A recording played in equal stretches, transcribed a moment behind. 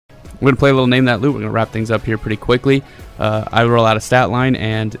going to play a little Name That Lute. We're going to wrap things up here pretty quickly. I roll out a stat line,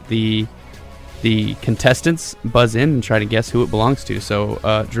 and the contestants buzz in and try to guess who it belongs to.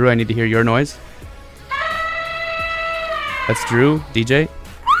 So, Drew, I need to hear your noise. That's Drew. DJ.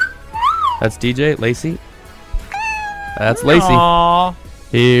 That's DJ. Lacey. That's Lacey. Aww.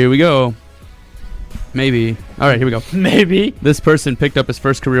 Here we go. Maybe. All right, here we go. Maybe. This person picked up his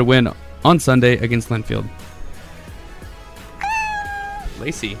first career win on Sunday against Linfield.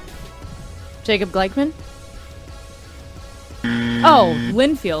 Lacey. Jacob Gleichman. Oh,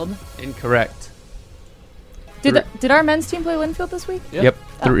 Linfield. Incorrect. Did our men's team play Linfield this week? Yep.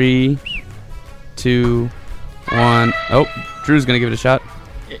 3, 2, 1. Oh, Drew's going to give it a shot.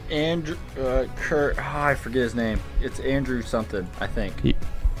 Andrew, Kurt, I forget his name. It's Andrew something, I think.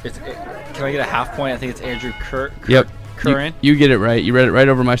 Can I get a half point? I think it's Andrew Kurt. Yep. Curran. You get it right. You read it right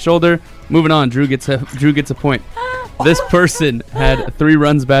over my shoulder. Moving on. Drew gets a point. This person had 3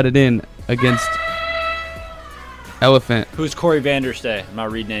 runs batted in against Elephant. Who's Corey Vanderstay? I'm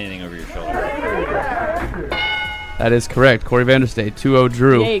not reading anything over your shoulder. That is correct. Corey Vanderstay. 2-0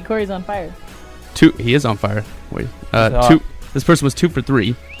 Drew. Yay, Corey's on fire. He is on fire. Wait. 2. This person was 2 for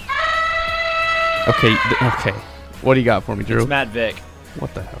 3. Okay. What do you got for me, Drew? It's Matt Vick.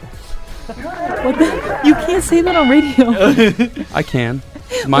 What the hell? What the? You can't say that on radio. I can.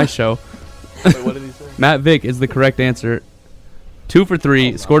 It's my show. Wait, what did he say? Matt Vick is the correct answer. 2 for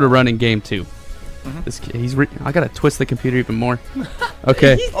 3. Scored a run in game 2. I gotta twist the computer even more.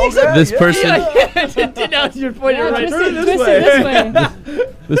 Okay. This person. Now you're pointing right Twist it this way.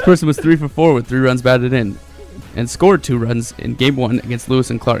 This person was 3 for 4 with 3 runs batted in, and scored 2 runs in game 1 against Lewis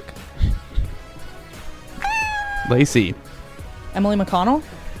and Clark. Lacey. Emily McConnell.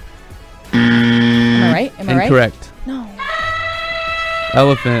 Am I right? Incorrect. No.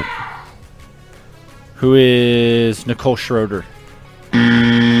 Elephant. Who is Nicole Schroeder?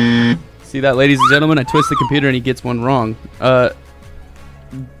 See that, ladies and gentlemen? I twist the computer and he gets one wrong.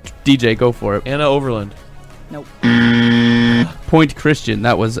 DJ, go for it. Anna Overland. Nope. Point Christian.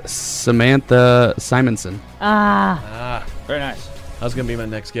 That was Samantha Simonson. Very nice. That was going to be my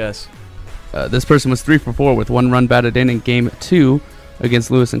next guess. This person was 3 for 4 with 1 run batted in game 2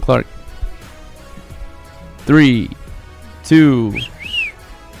 against Lewis and Clark. 3, 2.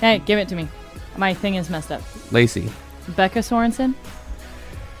 Hey, give it to me. My thing is messed up. Lacey. Becca Sorensen.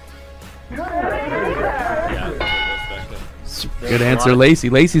 Good answer, Lacey.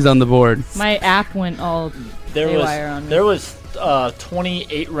 Lacey's on the board. My app went all haywire on me. There was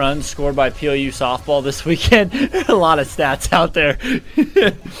 28 runs scored by POU softball this weekend. A lot of stats out there.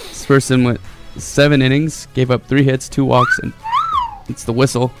 This person went 7 innings, gave up 3 hits, 2 walks, and it's the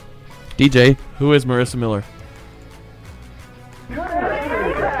whistle. DJ. Who is Marissa Miller?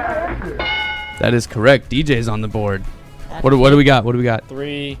 That is correct. DJ's on the board. What do we got?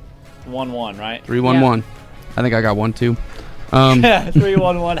 3-1-1, right? 3-1-1. I think I got 1 too.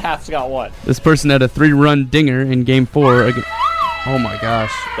 3-1-1. Half's got 1. This person had a 3-run dinger in game 4. Oh my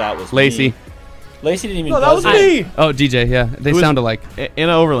gosh. That was Lacey. Me. Lacey didn't even. No, that was me. Oh, DJ. Yeah, they sound alike.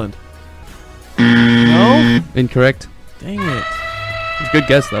 Anna Overland. No. Incorrect. Dang it. It's a good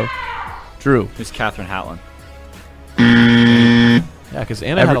guess though. Drew. Who's Catherine Hatland? Yeah, because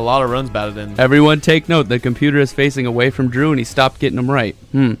Anna had a lot of runs batted in. Everyone take note. The computer is facing away from Drew, and he stopped getting them right.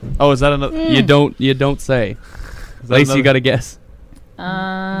 Oh, is that another? You don't say. Lacey, you got to guess.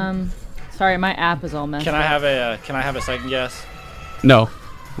 Sorry, my app is all messed Can up. I have a second guess? No.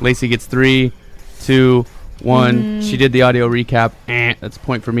 Lacey gets 3, 2, 1. She did the audio recap. That's a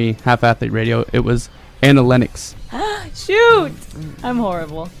point for me. Half Athlete Radio. It was Anna Lennox. Shoot! I'm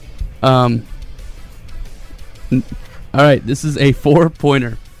horrible. All right, this is a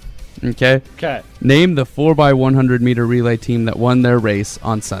 4-pointer. Okay? Okay. Name the 4x100 meter relay team that won their race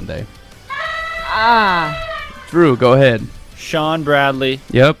on Sunday. Drew, go ahead. Sean Bradley.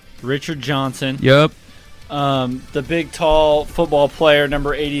 Yep. Richard Johnson. Yep. The big, tall football player,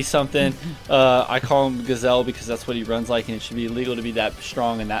 number 80-something. I call him Gazelle because that's what he runs like, and it should be illegal to be that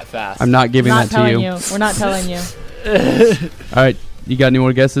strong and that fast. I'm not giving that to you. We're not telling you. All right. You got any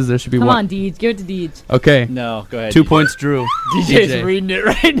more guesses? There should be Come one. on, Deej. Give it to Deej. Okay. No, go ahead. 2 points, Drew. DJ's reading it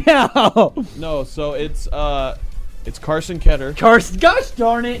right now. No, so it's Carson Ketter. Gosh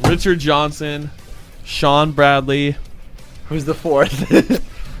darn it. Richard Johnson. Sean Bradley. Who's the 4th?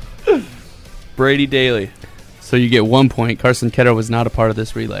 Brady Daly. So you get 1 point. Carson Ketter was not a part of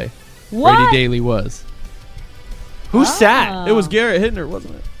this relay. What? Brady Daly was. Who sat? It was Garrett Hittner,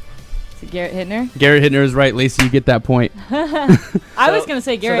 wasn't it? Is it Garrett Hittner? Garrett Hittner is right. Lacey, you get that point. I was going to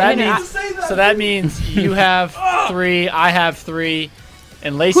say Garrett Hittner. So that means you have 3, I have 3,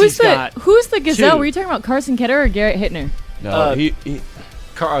 and Lacey's got Who's the Gazelle? 2. Were you talking about Carson Ketter or Garrett Hittner? No,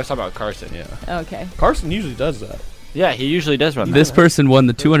 I was talking about Carson. Yeah. Okay. Carson usually does that. Yeah, he usually does run that. This person won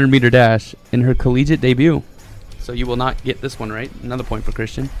the 200-meter dash in her collegiate debut. So you will not get this one right. Another point for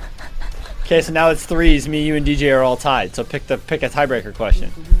Christian. Okay, so now it's threes. Me, you, and DJ are all tied. So pick a tiebreaker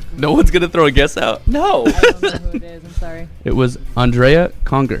question. No one's going to throw a guess out. No. I don't know who it is. I'm sorry. It was Andrea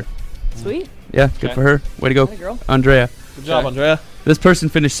Conger. Sweet. Yeah, good Okay. for her. Way to go, Atta girl. Andrea. Good job, Okay. Andrea. This person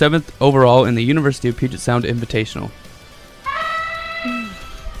finished 7th overall in the University of Puget Sound Invitational.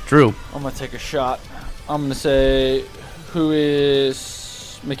 Drew. I'm gonna take a shot. I'm gonna say, who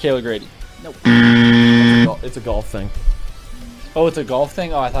is Michaela Grady? It's a golf thing. Oh, it's a golf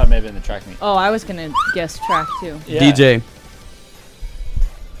thing. Oh, I thought it may have been the track meet. Oh, I was gonna guess track too. Yeah. DJ.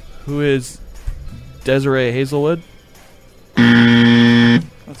 Who is Desiree Hazelwood?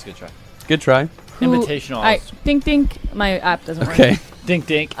 That's a good try. Good try. Who- Invitational. I dink dink. My app doesn't work. Okay. Dink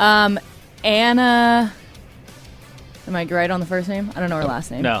dink. Anna. Am I right on the first name? I don't know her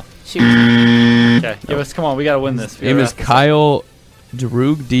last name. No. Shoot. Okay. Give us. Come on. We gotta win this. Name is Kyle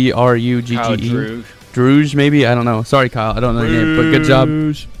Drug. D-R-U-G-G-E. Kyle Drew. Druge, maybe? I don't know. Sorry, Kyle. I don't know your name, but good job.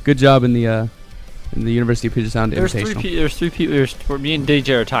 Rouge. Good job in the University of Puget Sound There's Invitational. there's three people. Me and DJ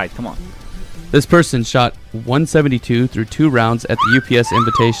are tied. Come on. This person shot 172 through 2 rounds at the UPS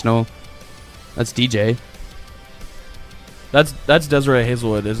Invitational. That's DJ. That's Desiree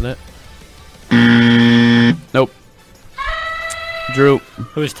Hazelwood, isn't it? Nope. Drew.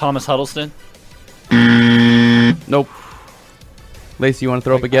 Who is Thomas Huddleston? Nope. Lacey, you want to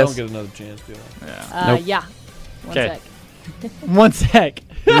throw up a I guess? don't get another chance, do I? Yeah. Nope. Yeah. One 'Kay. sec. 1 sec.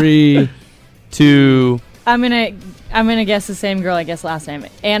 3, 2. I'm gonna guess the same girl I guessed last time.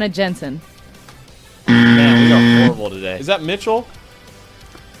 Anna Jensen. Man, we are horrible today. Is that Mitchell?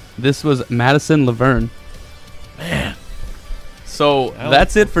 This was Madison Laverne. Man. So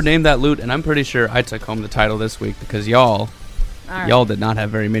that's it for Name That Lute, and I'm pretty sure I took home the title this week because y'all did not have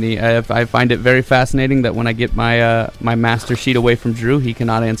very many. I find it very fascinating that when I get my my master sheet away from Drew, he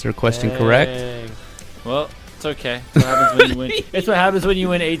cannot answer a question correct. Dang. Well, it's okay. It's what happens when you win. It's what happens when you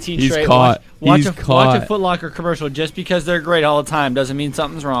win 18 He's straight. caught. Watch He's a caught. Foot Locker commercial. Just because they're great all the time doesn't mean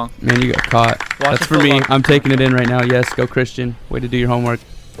something's wrong. Man, you got caught. Watch That's the for Foot me. Locker. I'm taking it in right now. Yes, go Christian. Way to do your homework.